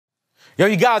Yo,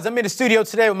 you guys, I'm in the studio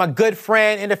today with my good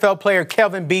friend, NFL player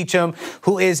Kelvin Beachum,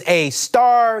 who is a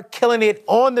star, killing it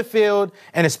on the field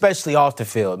and especially off the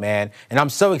field, man. And I'm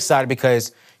so excited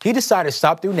because he decided to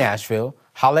stop through Nashville,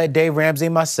 holler at Dave Ramsey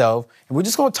and myself, and we're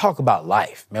just going to talk about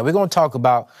life, man. We're going to talk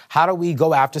about how do we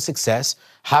go after success,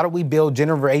 how do we build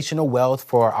generational wealth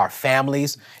for our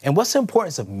families, and what's the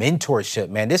importance of mentorship,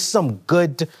 man. This is some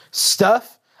good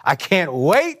stuff. I can't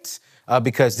wait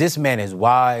because this man is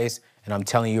wise. And I'm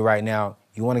telling you right now,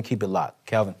 you want to keep it locked.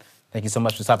 Kelvin, thank you so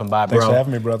much for stopping by, bro. Thanks for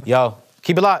having me, brother. Yo,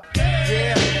 keep it locked.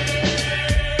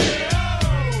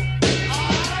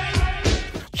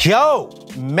 Yo,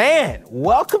 man,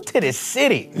 welcome to the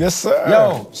city. Yes, sir.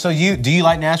 Yo, so do you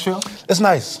like Nashville? It's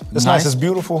nice. It's nice. It's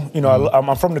beautiful. You know,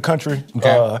 I'm from the country.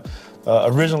 Okay.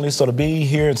 Originally, so to be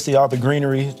here and see all the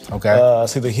greenery,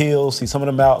 see the hills, see some of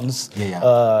the mountains,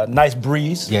 nice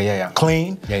breeze,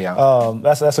 clean,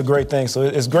 that's a great thing. So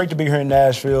it's great to be here in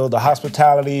Nashville. The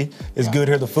hospitality is good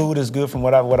here. The food is good from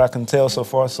what I can tell so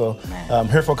far. So I'm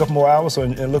here for a couple more hours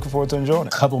and looking forward to enjoying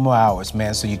it. A couple more hours,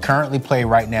 man. So you currently play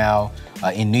right now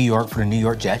in New York for the New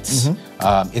York Jets.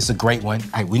 It's a great one.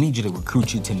 Hey, we need you to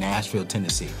recruit you to Nashville,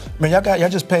 Tennessee. Man, y'all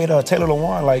just paid Taylor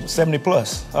Lewan like 70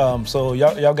 plus. So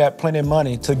y'all got plenty of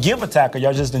money to give a tackle.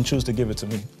 Y'all just didn't choose to give it to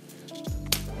me.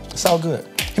 It's all good.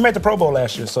 He made the Pro Bowl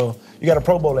last year, so you got a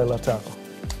Pro Bowl at left tackle.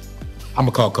 I'm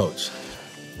gonna call coach.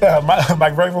 Yeah,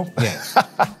 Mike Vrabel? Yeah.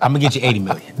 I'm gonna get you 80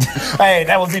 million. Hey,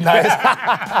 that would be nice.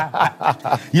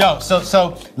 Yo,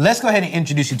 so let's go ahead and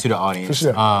introduce you to the audience. For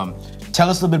sure. Tell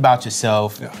us a little bit about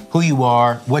yourself, who you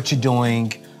are, what you're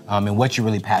doing, and what you're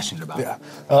really passionate about. Yeah.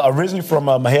 Originally from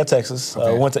Mahia, Texas.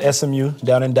 Went to SMU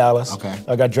down in Dallas.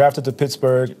 I got drafted to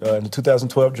Pittsburgh in the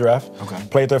 2012 draft.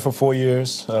 Played there for 4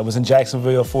 years. Was in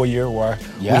Jacksonville for a year where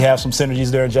we have some synergies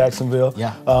there in Jacksonville.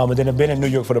 And then I've been in New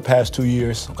York for the past 2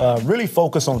 years. Really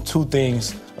focused on two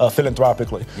things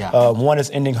philanthropically. One is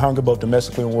ending hunger both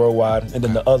domestically and worldwide. And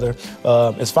then the other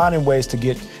is finding ways to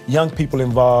get young people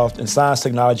involved in science,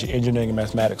 technology, engineering, and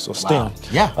mathematics, or STEM.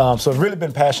 So I've really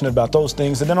been passionate about those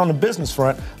things. And then on the business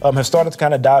front, have started to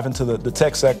kind of dive into the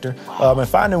tech sector and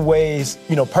finding ways,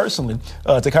 personally,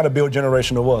 to kind of build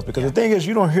generational wealth. Because the thing is,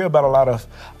 you don't hear about a lot of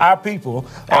our people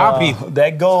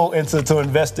that go into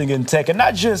investing in tech, and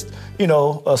not just,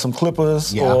 some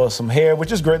clippers or some hair,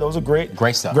 which is great. Those are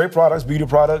great stuff. Great products, beauty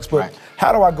products. But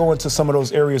how do I go into some of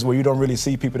those areas where you don't really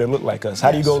see people that look like us?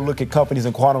 How do you go look at companies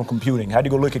in quantum computing? How do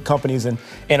you go look at companies in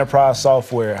enterprise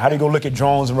software? How do you go look at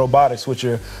drones and robotics, which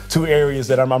are two areas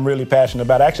that I'm really passionate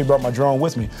about? I actually brought my drone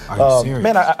with me. Are you serious?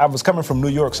 Man, I was coming from New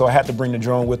York, so I had to bring the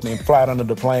drone with me and fly it under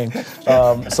the plane.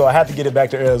 So I had to get it back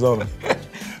to Arizona.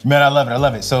 Man, I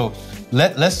love it. So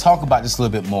let's talk about this a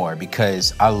little bit more,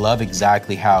 because I love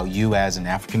exactly how you, as an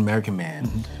African-American man,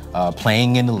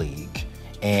 playing in the league,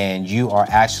 and you are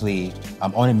actually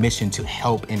on a mission to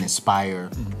help and inspire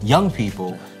young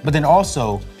people, but then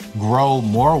also grow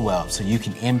more wealth so you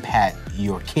can impact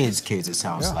your kids, it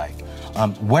sounds like.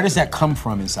 Where does that come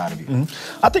from inside of you?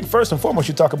 I think first and foremost,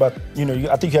 you talk about, I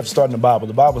think you have to start in the Bible.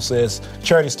 The Bible says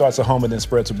charity starts at home and then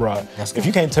spreads abroad. If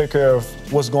you can't take care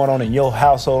of what's going on in your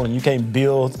household and you can't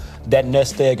build that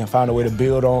nest egg and find a way to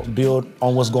build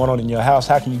on what's going on in your house,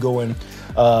 how can you go and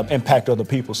impact other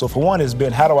people? So for one, it's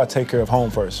been, how do I take care of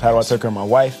home first? How do I take care of my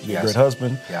wife, be a great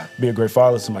husband, be a great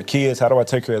father to my kids? How do I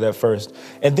take care of that first?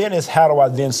 And then it's, how do I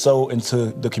then sow into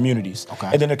the communities?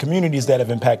 And then the communities that have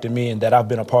impacted me and that I've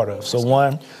been a part of. So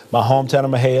one, my hometown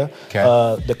of Mahia,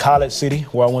 the college city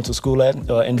where I went to school at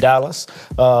in Dallas,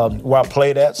 where I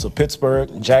played at, so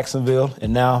Pittsburgh, Jacksonville,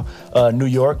 and now New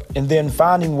York. And then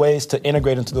finding ways to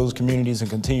integrate into those communities and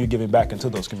continue giving back into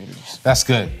those communities. That's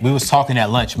good. We was talking at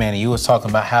lunch, man, and you was talking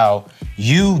about how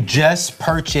you just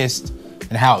purchased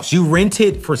a house. You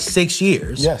rented for 6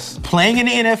 years, playing in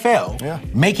the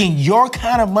NFL, making your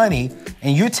kind of money,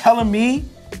 and you're telling me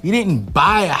you didn't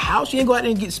buy a house? You didn't go out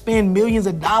there and spend millions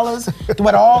of dollars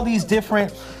throughout all these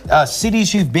different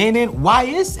cities you've been in? Why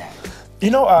is that?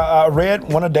 I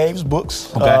read one of Dave's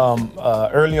books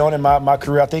early on in my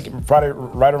career. I think probably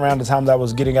right around the time that I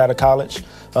was getting out of college.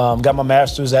 Got my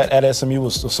master's at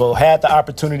SMU, so had the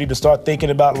opportunity to start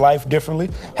thinking about life differently.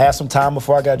 Had some time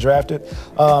before I got drafted,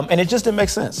 and it just didn't make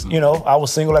sense. I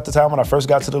was single at the time when I first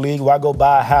got to the league. Why go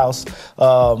buy a house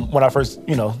when I first,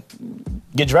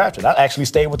 get drafted? I actually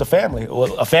stayed with a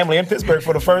family in Pittsburgh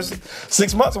for the first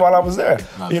 6 months while I was there.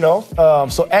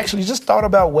 So actually just thought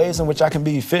about ways in which I can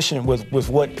be efficient with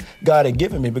what God had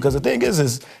given me. Because the thing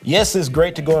is yes, it's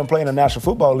great to go and play in the National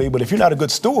Football League, but if you're not a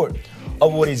good steward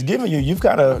of what he's giving you, you've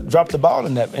kind of dropped the ball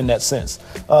in that sense.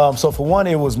 So for one,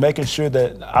 it was making sure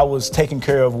that I was taking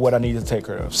care of what I needed to take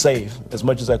care of, save as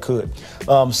much as I could.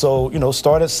 So,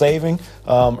 started saving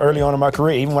early on in my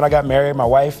career. Even when I got married, my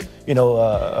wife,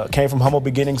 came from humble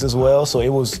beginnings as well. So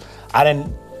I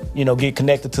didn't, get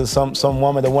connected to some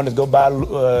woman that wanted to go buy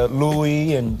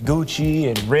Louis and Gucci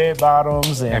and red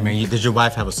bottoms. And, did your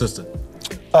wife have a sister?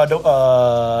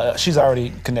 She's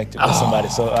already connected with somebody,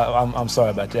 so I'm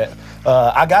sorry about that.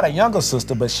 I got a younger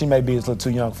sister, but she may be a little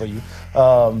too young for you.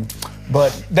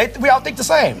 But we all think the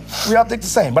same.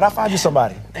 But I find you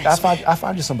somebody. Thanks, I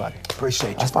find you somebody.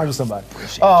 Appreciate you. I find you somebody.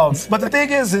 Appreciate you. But the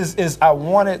thing is I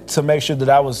wanted to make sure that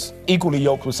I was equally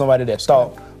yoked with somebody that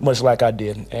thought much like I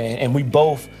did, and we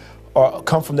both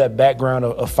come from that background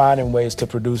of finding ways to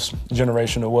produce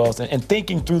generational wealth and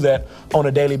thinking through that on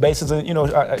a daily basis. And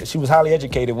she was highly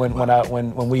educated when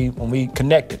we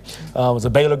connected. I was a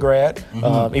Baylor grad,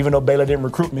 even though Baylor didn't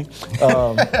recruit me.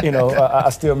 I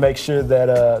still make sure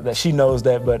that she knows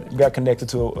that. But got connected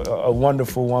to a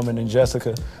wonderful woman in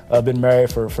Jessica. I've been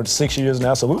married for 6 years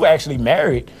now. So we were actually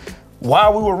married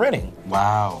while we were renting.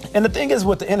 Wow. And the thing is,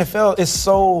 with the NFL, it's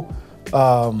so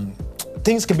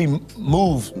things can be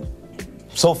moved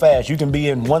so fast. You can be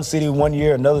in one city 1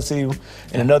 year, another city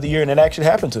in another year, and it actually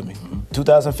happened to me.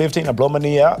 2015, I blow my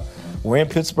knee out. We're in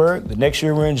Pittsburgh. The next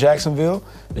year, we're in Jacksonville.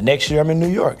 The next year, I'm in New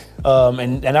York.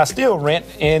 And I still rent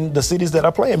in the cities that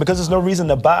I play in because there's no reason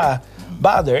to buy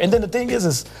there. And then the thing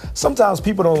is sometimes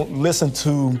people don't listen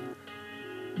to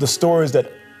the stories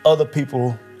that other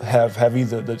people have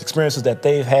either the experiences that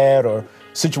they've had or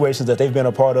situations that they've been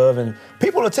a part of, and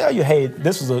people will tell you, hey,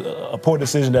 this was a poor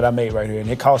decision that I made right here, and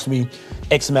it cost me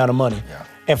X amount of money. Yeah.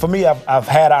 And for me, I've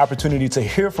had an opportunity to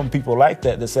hear from people like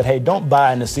that said, hey, don't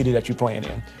buy in the city that you're playing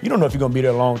in. You don't know if you're going to be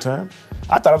there long term.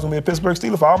 I thought I was going to be a Pittsburgh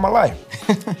Steeler for all my life.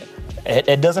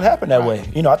 It doesn't happen that way.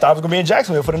 I thought I was going to be in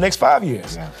Jacksonville for the next 5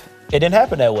 years. Yeah. It didn't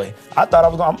happen that way. I thought I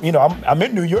was going, I'm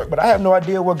in New York, but I have no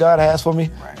idea what God has for me,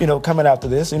 coming after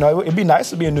this. It'd be nice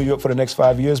to be in New York for the next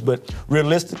 5 years, but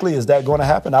realistically, is that going to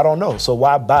happen? I don't know. So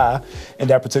why buy in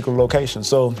that particular location?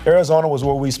 So Arizona was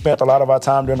where we spent a lot of our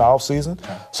time during the off season.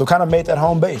 So kind of made that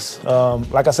home base.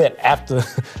 Like I said, after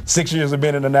 6 years of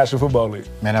being in the National Football League.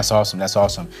 Man, that's awesome. That's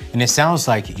awesome. And it sounds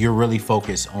like you're really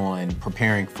focused on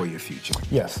preparing for your future.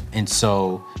 Yes. And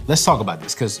so let's talk about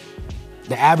this, because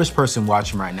the average person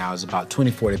watching right now is about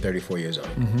 24 to 34 years old.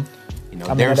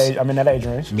 Mm-hmm. I'm in that age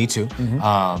range. Me too.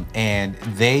 Mm-hmm. And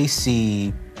they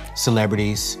see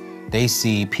celebrities, they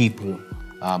see people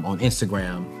on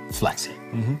Instagram flexing.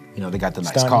 Mm-hmm. They got the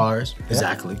nice cars. Yeah.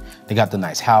 Exactly. They got the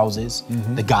nice houses.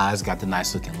 Mm-hmm. The guys got the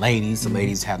nice looking ladies. The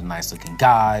ladies have the nice looking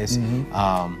guys.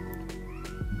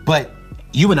 Mm-hmm. But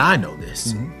you and I know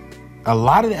this. Mm-hmm. A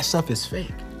lot of that stuff is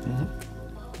fake. Mm-hmm.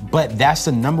 But that's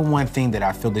the number one thing that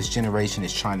I feel this generation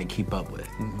is trying to keep up with.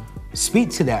 Mm-hmm.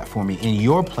 Speak to that for me. In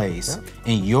your place,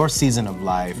 in your season of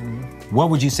life,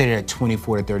 what would you say to that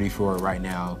 24 to 34 right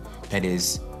now that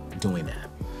is doing that?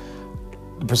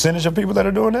 The percentage of people that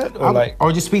are doing that?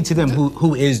 Or just speak to them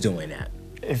who is doing that.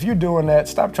 If you're doing that,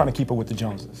 stop trying to keep up with the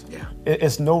Joneses. Yeah.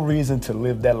 It's no reason to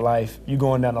live that life. You're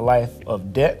going down a life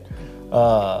of debt,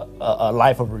 a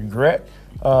life of regret.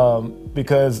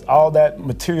 Because all that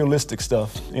materialistic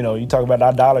stuff, you talk about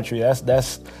idolatry,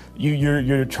 that's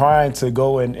you're trying to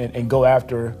go and go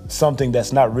after something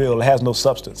that's not real, it has no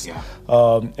substance. Yeah.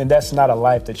 And that's not a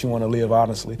life that you want to live,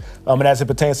 honestly. And as it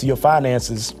pertains to your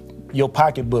finances, your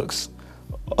pocketbooks,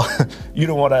 you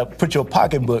don't want to put your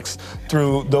pocketbooks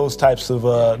through those types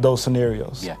of those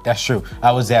scenarios. Yeah, that's true.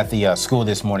 I was at the school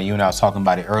this morning. You and I was talking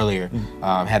about it earlier.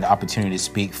 Had the opportunity to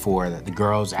speak for the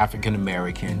Girls African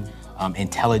American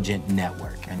Intelligent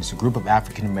Network, and it's a group of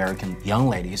African American young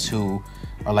ladies who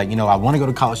are like, I want to go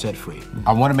to college debt free.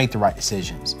 I want to make the right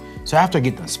decisions. So after I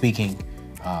get done speaking,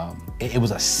 it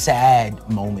was a sad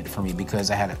moment for me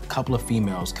because I had a couple of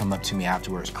females come up to me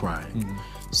afterwards crying,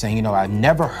 saying, I've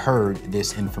never heard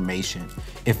this information.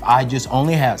 If I just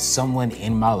only had someone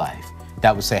in my life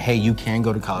that would say, hey, you can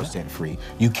go to college debt free,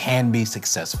 you can be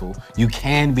successful, you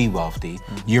can be wealthy,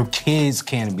 your kids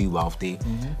can be wealthy,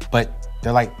 but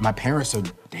they're like, my parents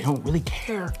they don't really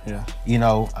care. Yeah.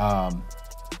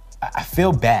 I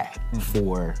feel bad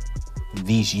for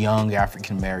these young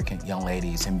African American young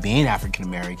ladies, and being African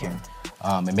American,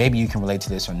 and maybe you can relate to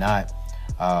this or not.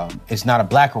 It's not a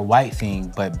black or white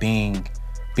thing, but being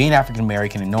African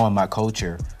American and knowing my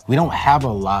culture, we don't have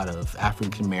a lot of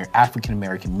African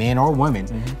American men or women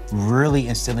really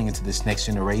instilling into this next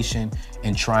generation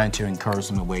and trying to encourage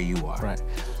them the way you are. Right.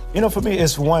 You know, for me,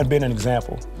 it's one, being an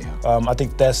example. Yeah. I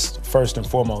think that's first and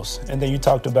foremost. And then you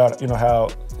talked about, you know, how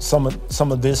some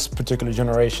of this particular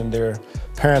generation, their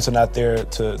parents are not there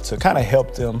to kind of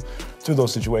help them through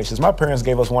those situations. My parents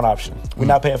gave us one option. We're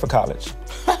not paying for college.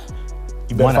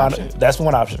 You better that's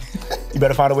one option. You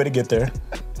better find a way to get there.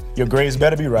 Your grades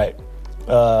better be right.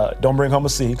 Don't bring home a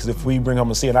C, because if we bring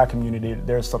home a C in our community,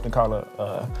 there's something called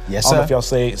a, yes, I don't know sir. if y'all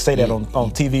say that on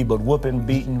TV, but whooping,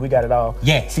 beating, we got it all.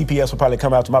 Yeah. CPS will probably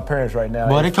come out to my parents right now.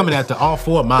 Well, they're coming after all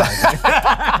four of mine.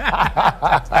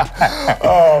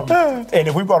 And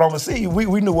if we brought home a C,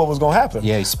 we knew what was going to happen.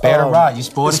 Yeah, you spare the rod, you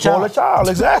spoil the child. Spoil the child,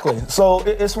 exactly. So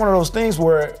it's one of those things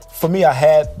where, for me, I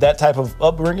had that type of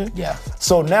upbringing. Yeah.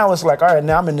 So now it's like, all right,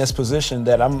 now I'm in this position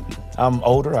that I'm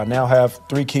older. I now have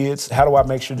 3 kids. How do I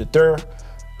make sure that they're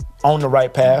on the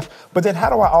right path? But then how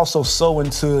do I also sow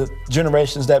into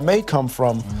generations that may come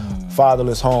from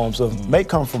fatherless homes, or may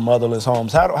come from motherless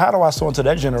homes? How do I sow into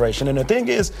that generation? And the thing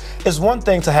is, it's one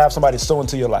thing to have somebody sow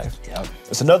into your life. Yep.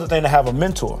 It's another thing to have a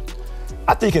mentor.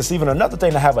 I think it's even another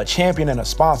thing to have a champion and a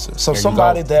sponsor. So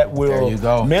somebody that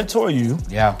will mentor you,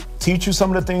 teach you some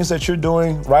of the things that you're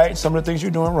doing right, some of the things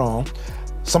you're doing wrong.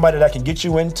 Somebody that can get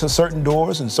you into certain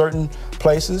doors and certain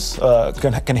places,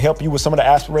 can help you with some of the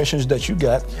aspirations that you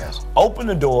got. Yes. Open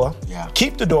the door,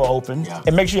 keep the door open,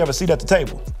 and make sure you have a seat at the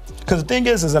table. Because the thing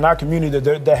is in our community,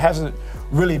 there hasn't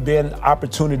really been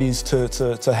opportunities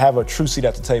to have a true seat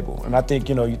at the table. And I think,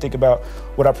 you know, you think about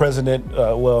what our president,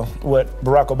 what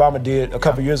Barack Obama did a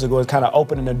couple years ago, is kind of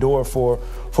opening the door for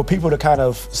people to kind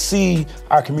of see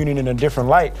our community in a different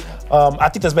light. I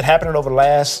think that's been happening over the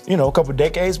last, couple of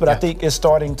decades, but I think it's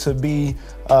starting to be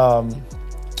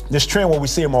this trend where we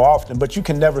see it more often, but you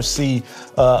can never see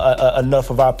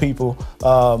enough of our people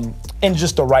in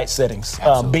just the right settings.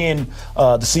 Being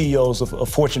the CEOs of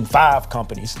Fortune 5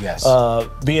 companies,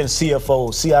 being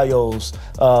CFOs,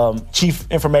 CIOs, chief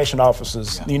information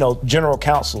officers, general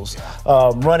counsels,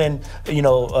 running,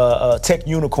 tech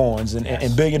unicorns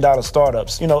and billion-dollar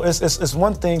startups. It's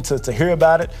one thing to hear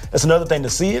about it. It's another thing to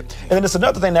see it, and then it's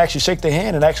another thing to actually shake their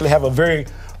hand and actually have a very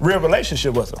real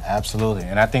relationship with them. Absolutely,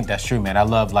 and I think that's true, man. I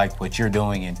love what you're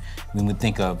doing, and when we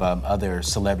think of other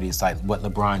celebrities, like what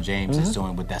LeBron James is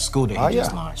doing with that school that he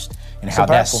just launched, and how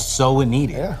that's so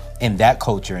needed in that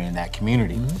culture and in that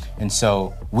community. And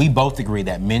so we both agree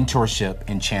that mentorship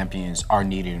and champions are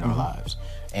needed in our lives.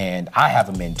 And I have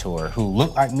a mentor who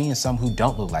look like me and some who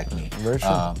don't look like me,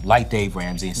 like Dave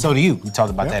Ramsey, and so do you. We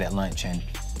talked about that at lunch, and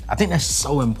I think that's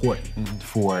so important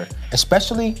for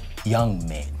especially young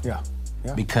men.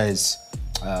 Because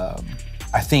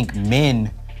I think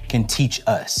men can teach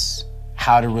us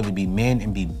how to really be men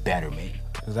and be better men.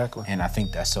 Exactly. And I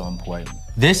think that's so important.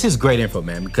 This is great info,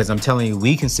 man, because I'm telling you,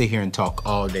 we can sit here and talk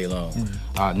all day long.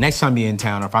 Next time you're in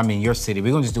town, or if I'm in your city,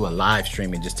 we're gonna just do a live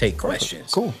stream and just take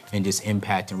questions. And just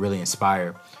impact and really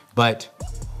inspire. But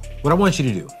what I want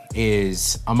you to do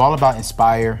is, I'm all about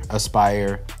inspire,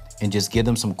 aspire, and just give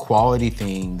them some quality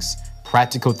things,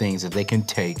 practical things that they can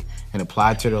take and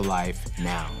apply to their life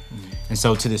now. And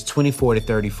so to this 24 to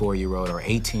 34-year-old or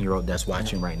 18-year-old that's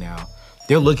watching right now,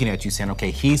 they're looking at you saying,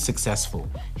 okay, he's successful,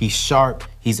 he's sharp,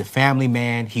 he's a family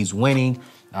man, he's winning,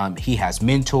 he has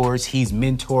mentors, he's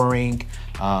mentoring.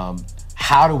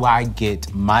 How do I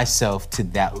get myself to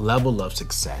that level of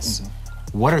success?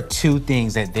 What are 2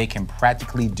 things that they can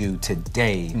practically do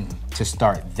today to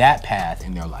start that path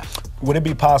in their life? Would it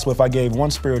be possible if I gave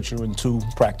 1 spiritual and 2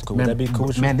 practical? Would that be cool?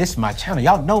 Man, this is my channel.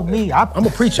 Y'all know me. I'm a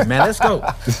preacher, man. Let's go.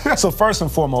 So first and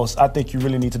foremost, I think you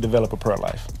really need to develop a prayer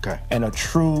life. And a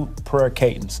true prayer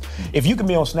cadence. If you can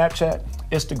be on Snapchat,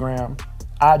 Instagram,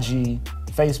 IG,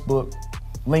 Facebook,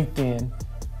 LinkedIn,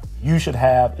 you should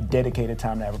have a dedicated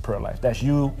time to have a prayer life. That's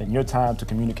you and your time to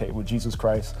communicate with Jesus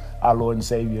Christ, our Lord and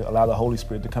Savior. Allow the Holy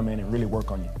Spirit to come in and really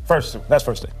work on you. That's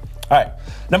first thing. All right.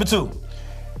 Number 2,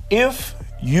 if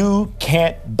you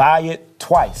can't buy it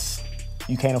twice,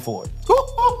 you can't afford it.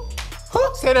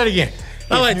 Say that again.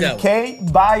 I like that. If you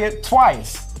can't buy it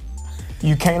twice,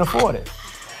 you can't afford it.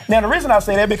 Now, the reason I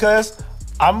say that, because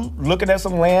I'm looking at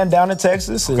some land down in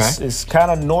Texas. It's kind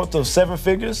of north of 7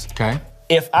 figures.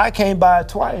 If I can't buy it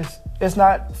twice, it's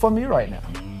not for me right now.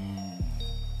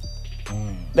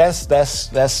 That's.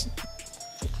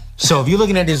 So if you're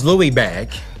looking at this Louis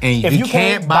bag and you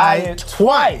can't buy it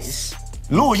twice,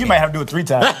 Louis, you might have to do it 3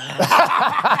 times.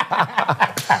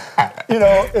 And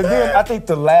then I think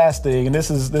the last thing, and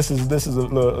this is a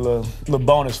little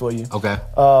bonus for you.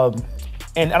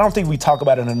 And I don't think we talk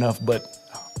about it enough, but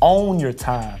own your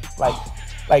time.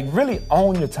 Like really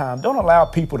own your time. Don't allow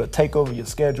people to take over your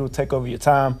schedule, take over your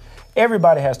time.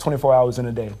 everybody has 24 hours in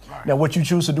a day. Right. Now, what you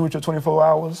choose to do with your 24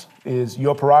 hours is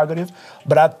your prerogative,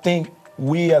 but I think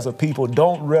we as a people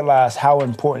don't realize how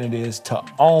important it is to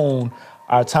own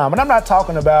our time. And I'm not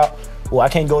talking about, well, I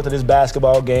can't go to this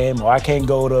basketball game, or I can't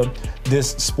go to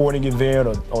this sporting event,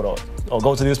 or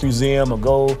go to this museum, or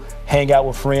go hang out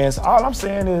with friends. All I'm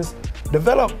saying is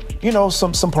develop,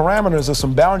 some parameters or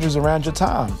some boundaries around your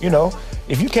time.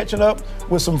 If you're catching up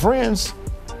with some friends,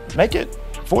 make it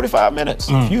 45 minutes.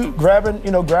 If you grabbing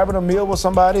a meal with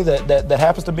somebody that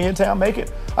happens to be in town, make it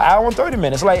an hour and 30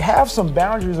 minutes. Like, have some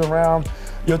boundaries around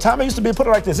your time. It used to be, put it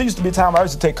like this, it used to be a time I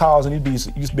used to take calls and it used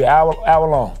to be an hour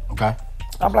long. Okay.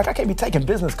 I'm like, I can't be taking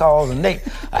business calls and an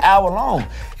hour long.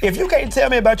 If you can't tell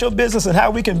me about your business and how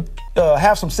we can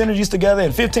have some synergies together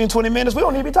in 15, 20 minutes, we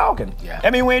don't need to be talking. Yeah. I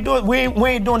mean, we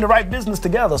ain't doing the right business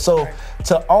together. So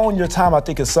to own your time, I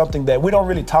think, is something that we don't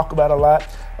really talk about a lot.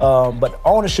 But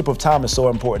ownership of time is so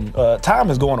important.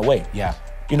 Time is going away. Yeah.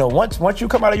 Once you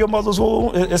come out of your mother's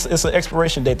womb, it's an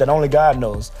expiration date that only God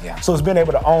knows. Yeah. So it's being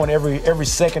able to own every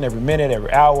second, every minute,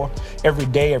 every hour, every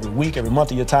day, every week, every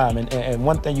month of your time. And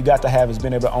one thing you got to have is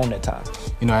being able to own that time.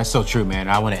 That's so true, man.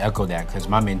 I want to echo that because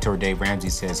my mentor, Dave Ramsey,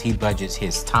 says he budgets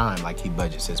his time like he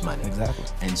budgets his money. Exactly.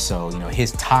 And so,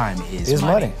 his time is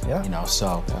money. Yeah.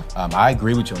 I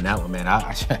agree with you on that one, man.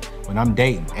 When I'm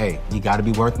dating, hey, you got to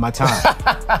be worth my time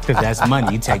because that's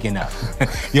money you taking up.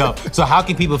 So how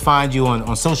can people find you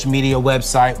on social media,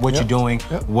 website, what you're doing?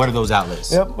 What are those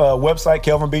outlets? Website,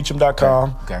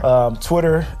 kelvinbeachum.com. Okay.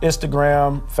 Twitter,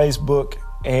 Instagram, Facebook,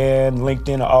 and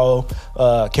LinkedIn are all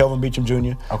Kelvin Beachum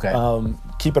Jr. Okay.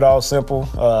 Keep it all simple.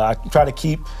 I try to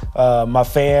keep my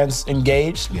fans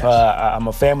engaged. Yes. I'm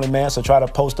a family man, so try to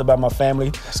post about my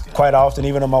family quite often.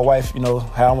 Even on my wife,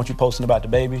 how I want you posting about the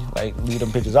baby, like leave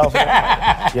them pictures off.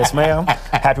 Yes, ma'am.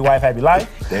 Happy wife, happy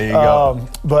life. There you go.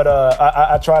 But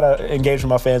I try to engage with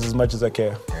my fans as much as I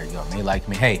can. There you go. They like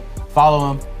me. Hey,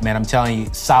 follow him, man. I'm telling you,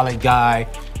 solid guy.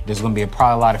 There's going to be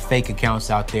probably a lot of fake accounts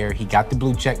out there. He got the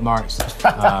blue check marks,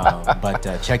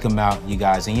 but check him out, you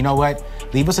guys. And you know what?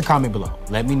 Leave us a comment below.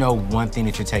 Let me know one thing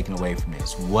that you're taking away from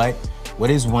this. What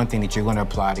is one thing that you're going to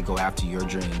apply to go after your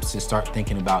dreams, to start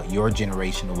thinking about your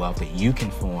generational wealth that you can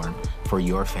form for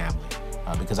your family?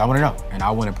 Because I want to know, and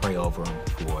I want to pray over them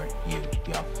for you.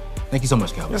 Yo. Thank you so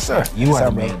much, Kelvin. Yes, sir. You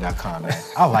are the man.com, man.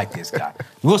 I like this guy.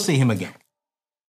 We'll see him again.